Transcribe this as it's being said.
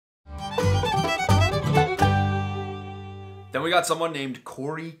Then we got someone named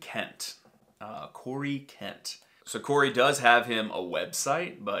Corey Kent. Corey Kent. So Corey does have him a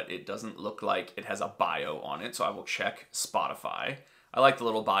website, but it doesn't look like it has a bio on it, so I will check Spotify. I like the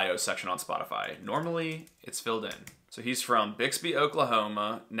little bio section on Spotify. Normally, it's filled in. So he's from Bixby,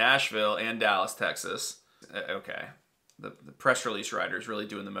 Oklahoma, Nashville, and Dallas, Texas. Okay. The press release writer is really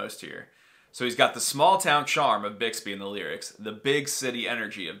doing the most here. So he's got the small town charm of Bixby in the lyrics, the big city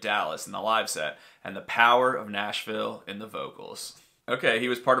energy of Dallas in the live set, and the power of Nashville in the vocals. Okay, he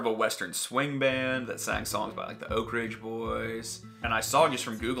was part of a Western swing band that sang songs by like the Oak Ridge Boys. And I saw just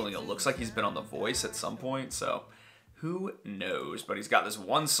from Googling, it looks like he's been on The Voice at some point, so who knows? But he's got this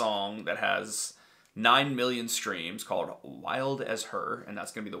one song that has 9 million streams called Wild as Her, and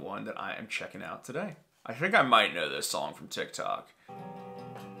that's gonna be the one that I am checking out today. I think I might know this song from TikTok.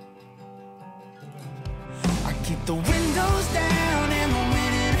 I keep the windows down and the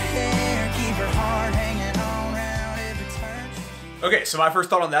wind in her hair, keep her heart hanging on round every turn. Okay, so my first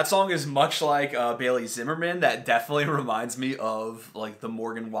thought on that song is much like Bailey Zimmerman. That definitely reminds me of like the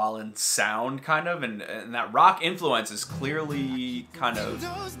Morgan Wallen sound kind of, and that rock influence is clearly kind of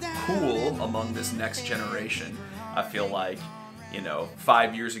cool among this next generation. I feel like, you know,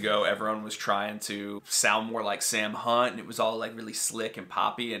 5 years ago, everyone was trying to sound more like Sam Hunt, and it was all like really slick and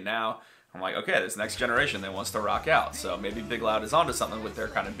poppy, and now I'm like, okay, this next generation that wants to rock out. So maybe Big Loud is onto something with their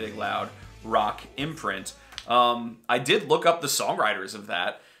kind of Big Loud rock imprint. I did look up the songwriters of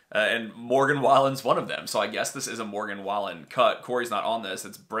that, and Morgan Wallen's one of them. So I guess this is a Morgan Wallen cut. Corey's not on this.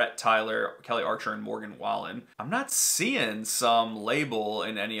 It's Brett Tyler, Kelly Archer, and Morgan Wallen. I'm not seeing some label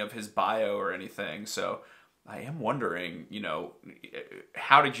in any of his bio or anything, so I am wondering, you know,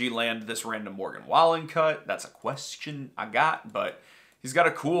 how did you land this random Morgan Wallen cut? That's a question I got, but he's got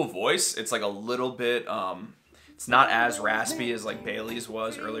a cool voice. It's like a little bit, it's not as raspy as like Bailey's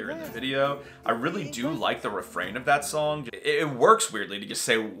was earlier in the video. I really do like the refrain of that song. It works weirdly to just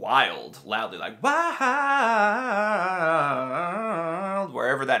say wild loudly, like wild,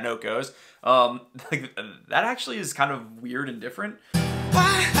 wherever that note goes. Like, that actually is kind of weird and different.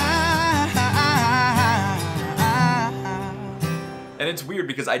 And it's weird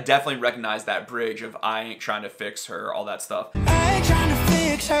because I definitely recognize that bridge of I ain't trying to fix her, all that stuff. I ain't trying to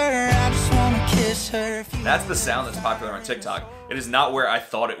fix her, I just wanna kiss her. That's the sound that's popular on TikTok. It is not where I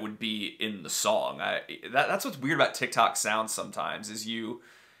thought it would be in the song. That's what's weird about TikTok sounds sometimes, is you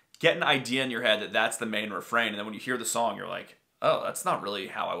get an idea in your head that that's the main refrain, and then when you hear the song, you're like, oh, that's not really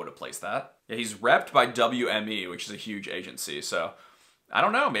how I would have placed that. Yeah, he's repped by WME, which is a huge agency, so I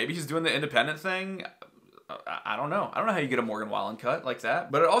don't know, maybe he's doing the independent thing. I don't know. I don't know how you get a Morgan Wallen cut like that.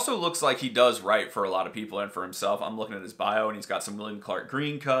 But it also looks like he does write for a lot of people and for himself. I'm looking at his bio, and he's got some William Clark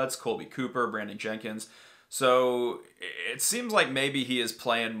Green cuts, Colby Cooper, Brandon Jenkins. So it seems like maybe he is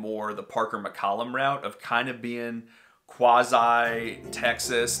playing more the Parker McCollum route of kind of being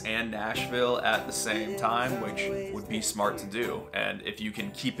quasi-Texas and Nashville at the same time, which would be smart to do. And if you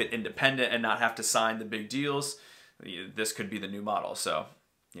can keep it independent and not have to sign the big deals, this could be the new model. So,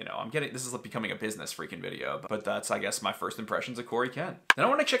 you know, this is becoming a business freaking video, but that's, I guess, my first impressions of Corey Kent. Then I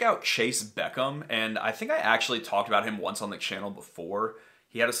want to check out Chayce Beckham, and I think I actually talked about him once on the channel before.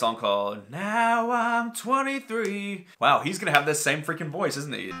 He had a song called Now I'm 23. Wow, he's gonna have this same freaking voice,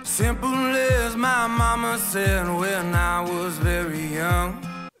 isn't he? Simple as my mama said when I was very young.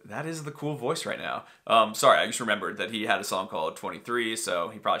 That is the cool voice right now. Sorry, I just remembered that he had a song called 23, so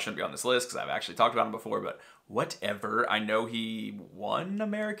he probably shouldn't be on this list because I've actually talked about him before, but whatever. I know he won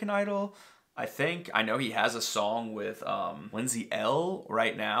American Idol, I think. I know he has a song with Lindsay L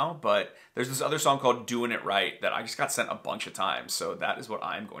right now, but there's this other song called Doing It Right that I just got sent a bunch of times, so that is what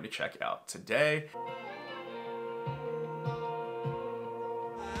I'm going to check out today.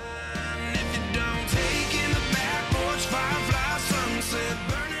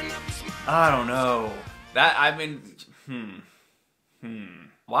 I don't know.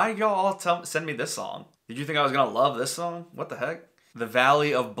 Why did y'all all send me this song? Did you think I was gonna love this song? What the heck? The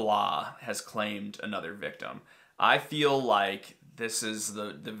Valley of Blah has claimed another victim. I feel like this is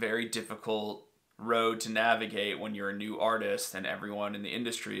the very difficult road to navigate when you're a new artist and everyone in the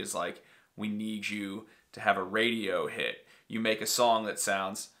industry is like, we need you to have a radio hit. You make a song that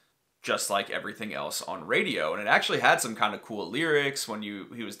sounds just like everything else on radio. And it actually had some kind of cool lyrics when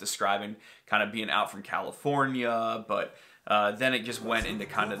he was describing kind of being out from California, but then it just went into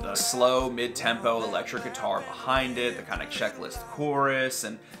kind of the slow, mid-tempo electric guitar behind it, the kind of checklist chorus,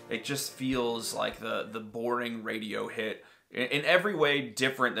 and it just feels like the boring radio hit in every way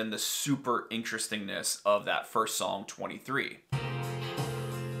different than the super interestingness of that first song, 23.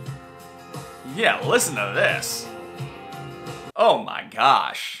 Yeah, listen to this. Oh my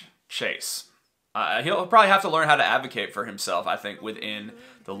gosh. Chayce. He'll probably have to learn how to advocate for himself, I think, within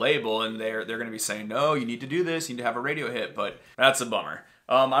the label, and they're going to be saying, no, you need to do this, you need to have a radio hit, but that's a bummer.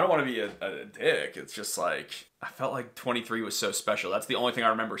 I don't want to be a dick. It's just like, I felt like 23 was so special. That's the only thing I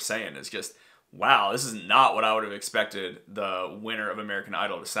remember saying is just, wow, this is not what I would have expected the winner of American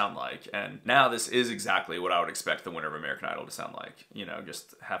Idol to sound like. And now this is exactly what I would expect the winner of American Idol to sound like. You know,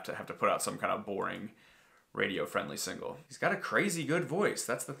 just have to put out some kind of boring radio-friendly single. He's got a crazy good voice,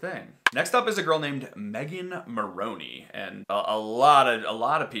 that's the thing. Next up is a girl named Megan Moroney, and a lot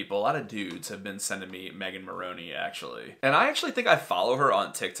of people, a lot of dudes have been sending me Megan Moroney, actually. And I actually think I follow her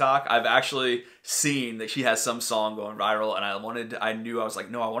on TikTok. I've actually seen that she has some song going viral, and I was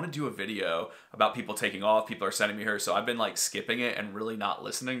like, no, I want to do a video about people taking off. People are sending me her, so I've been like skipping it and really not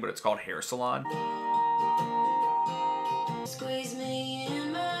listening, but it's called Hair Salon. Squeeze me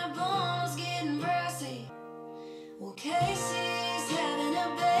in my bones, getting brassy. Well, Chayce's having a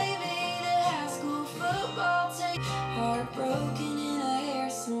baby, the high school football team, heartbroken in a hair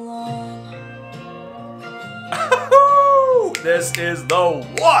salon. This is the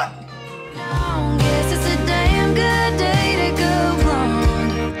one! I guess it's a damn good day to go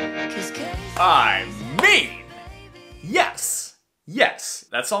blonde. 'Cause I mean, yes. Yes,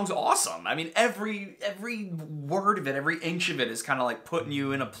 that song's awesome. I mean, every word of it, every inch of it is kind of like putting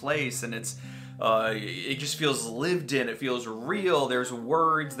you in a place, and it just feels lived in. It feels real. There's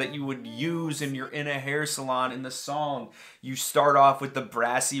words that you would use and you're in a hair salon in the song. You start off with the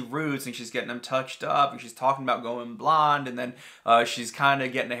brassy roots and she's getting them touched up and she's talking about going blonde, and then she's kind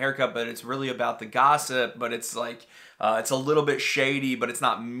of getting a haircut, but it's really about the gossip, but it's like, it's a little bit shady, but it's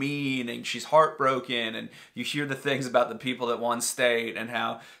not mean, and she's heartbroken, and you hear the things about the people that once stayed and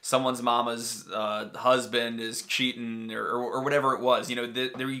how someone's mama's husband is cheating or whatever it was. You know,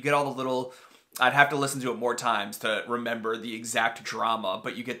 there you get all the little... I'd have to listen to it more times to remember the exact drama,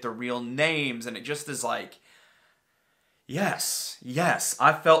 but you get the real names, and it just is like, yes,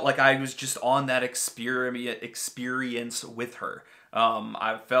 I felt like I was just on that experience with her.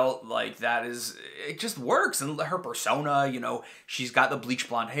 I felt like it just works, and her persona, you know, she's got the bleach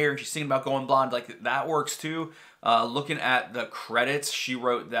blonde hair, and she's singing about going blonde, like, that works too. Looking at the credits, she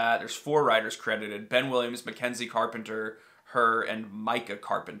wrote that. There's 4 writers credited: Ben Williams, Mackenzie Carpenter, her, and Micah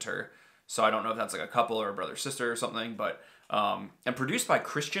Carpenter. So I don't know if that's like a couple or a brother-sister or something, but, and produced by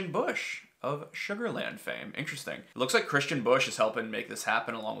Christian Bush of Sugarland fame. Interesting. It looks like Christian Bush is helping make this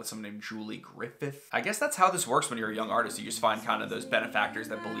happen along with someone named Julie Griffith. I guess that's how this works when you're a young artist. You just find kind of those benefactors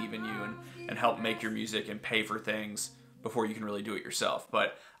that believe in you and help make your music and pay for things before you can really do it yourself.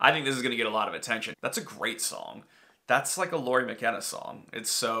 But I think this is going to get a lot of attention. That's a great song. That's like a Lori McKenna song.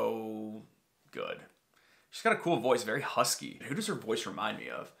 It's so good. She's got a cool voice, very husky. Who does her voice remind me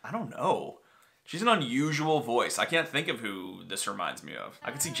of? I don't know. She's an unusual voice. I can't think of who this reminds me of.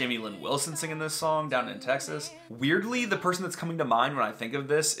 I could see Jamie Lynn Wilson singing this song down in Texas. Weirdly, the person that's coming to mind when I think of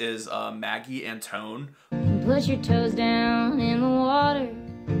this is Maggie Antone. Put your toes down in the water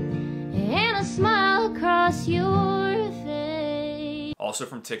and a smile across your face. Also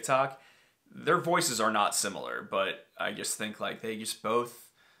from TikTok. Their voices are not similar, but I just think like they're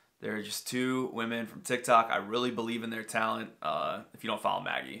just 2 women from TikTok. I really believe in their talent. If you don't follow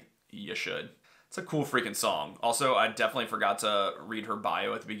Maggie, you should. It's a cool freaking song. Also, I definitely forgot to read her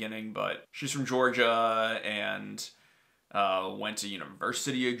bio at the beginning, but she's from Georgia and went to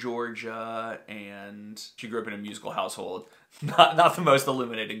University of Georgia, and she grew up in a musical household. Not the most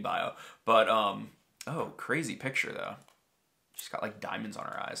illuminating bio, but oh, crazy picture though. She's got like diamonds on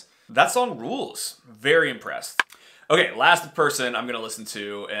her eyes. That song rules. Very impressed. Okay, last person I'm going to listen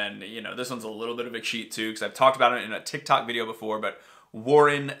to, and, you know, this one's a little bit of a cheat, too, because I've talked about it in a TikTok video before, but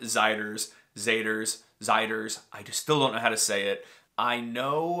Warren Zeiders, I just still don't know how to say it. I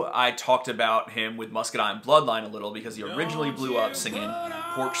know I talked about him with Muscadine Bloodline a little because he originally blew up singing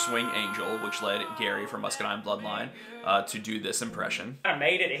Porch Swing Angel, which led Gary from Muscadine Bloodline to do this impression. Kind of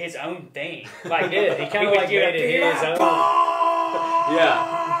made it his own thing. Like, he kind of like made it his own.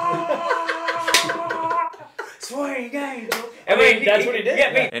 Yeah. Swing Angel. I mean, that's what he did.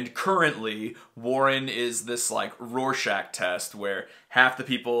 Yeah, and currently, Warren is this like Rorschach test where half the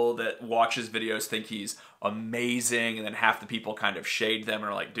people that watch his videos think he's amazing, and then half the people kind of shade them and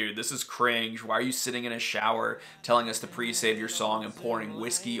are like, dude, this is cringe. Why are you sitting in a shower telling us to pre-save your song and pouring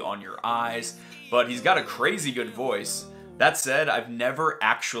whiskey on your eyes? But he's got a crazy good voice. That said, I've never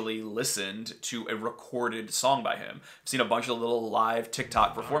actually listened to a recorded song by him. I've seen a bunch of little live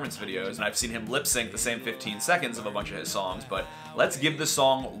TikTok performance videos, and I've seen him lip sync the same 15 seconds of a bunch of his songs, but let's give the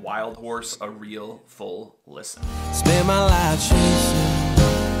song Wild Horse a real full listen. Spend my life chasing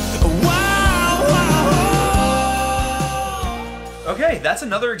a wild, wild Okay, that's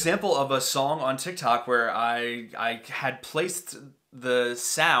another example of a song on TikTok where I had placed the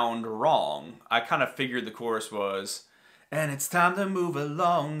sound wrong. I kind of figured the chorus was, and it's time to move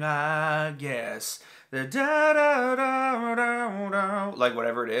along, I guess. The da da da da da, like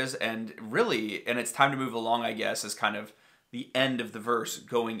whatever it is, and really, and it's time to move along, I guess, is kind of the end of the verse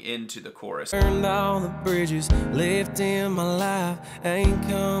going into the chorus. Burned all the bridges left in my life, ain't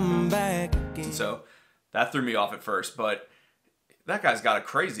coming back again. So that threw me off at first, but that guy's got a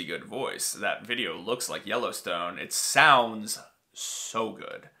crazy good voice. That video looks like Yellowstone. It sounds so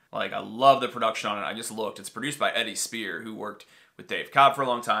good. Like, I love the production on it. I just looked. It's produced by Eddie Spear, who worked with Dave Cobb for a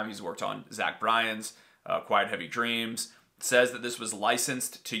long time. He's worked on Zach Bryan's Quiet Heavy Dreams. It says that this was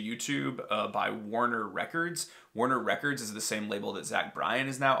licensed to YouTube by Warner Records. Warner Records is the same label that Zach Bryan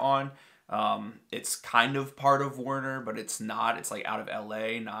is now on. It's kind of part of Warner, but it's not. It's like out of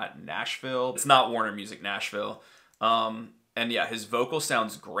LA, not Nashville. It's not Warner Music Nashville. And yeah, his vocal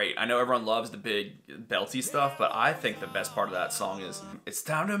sounds great. I know everyone loves the big belty stuff, but I think the best part of that song is, it's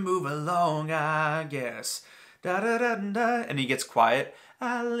time to move along, I guess. Da da da da. And he gets quiet.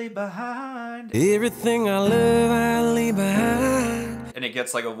 I leave behind Everything I love, I leave behind. And it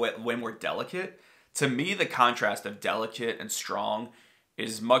gets like a way more delicate. To me, the contrast of delicate and strong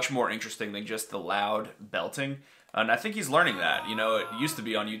is much more interesting than just the loud belting. And I think he's learning that. You know, it used to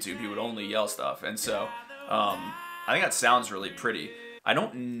be on YouTube, he would only yell stuff. And so, I think that sounds really pretty. I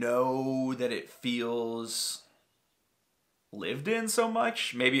don't know that it feels lived in so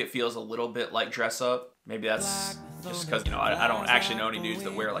much. Maybe it feels a little bit like Dress Up. Maybe that's just because, you know, I don't actually know any dudes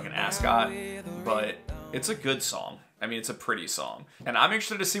that wear like an ascot, but it's a good song. I mean, it's a pretty song. And I'm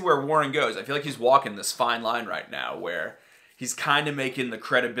interested to see where Warren goes. I feel like he's walking this fine line right now where he's kind of making the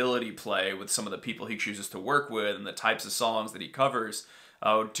credibility play with some of the people he chooses to work with and the types of songs that he covers.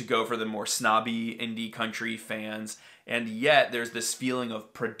 To go for the more snobby indie country fans, and yet there's this feeling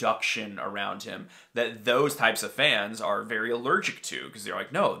of production around him that those types of fans are very allergic to, because they're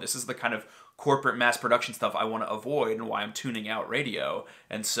like, no, this is the kind of corporate mass production stuff I want to avoid and why I'm tuning out radio.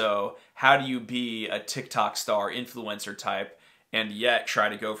 And so how do you be a TikTok star influencer type and yet try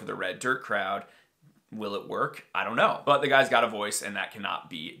to go for the red dirt crowd? Will it work? I don't know. But the guy's got a voice and that cannot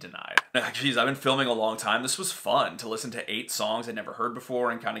be denied. Geez, I've been filming a long time. This was fun to listen to 8 songs I'd never heard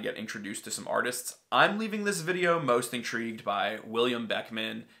before and kind of get introduced to some artists. I'm leaving this video most intrigued by William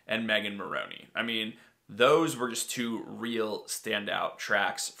Beckman and Megan Moroney. I mean, those were just 2 real standout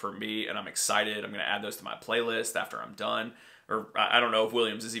tracks for me, and I'm excited. I'm going to add those to my playlist after I'm done. Or I don't know if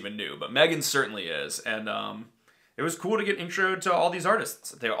Williams is even new, but Megan certainly is. And it was cool to get intro to all these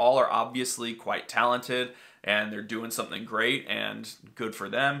artists. They all are obviously quite talented, and they're doing something great, and good for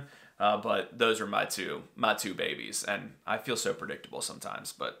them. But those are my two babies, and I feel so predictable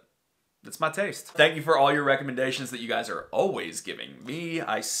sometimes, but it's my taste. Thank you for all your recommendations that you guys are always giving me.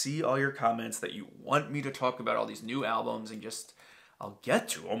 I see all your comments that you want me to talk about all these new albums, and just, I'll get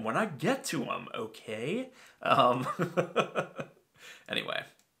to them when I get to them, okay? Anyway,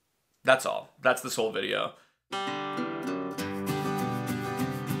 that's all. That's this whole video.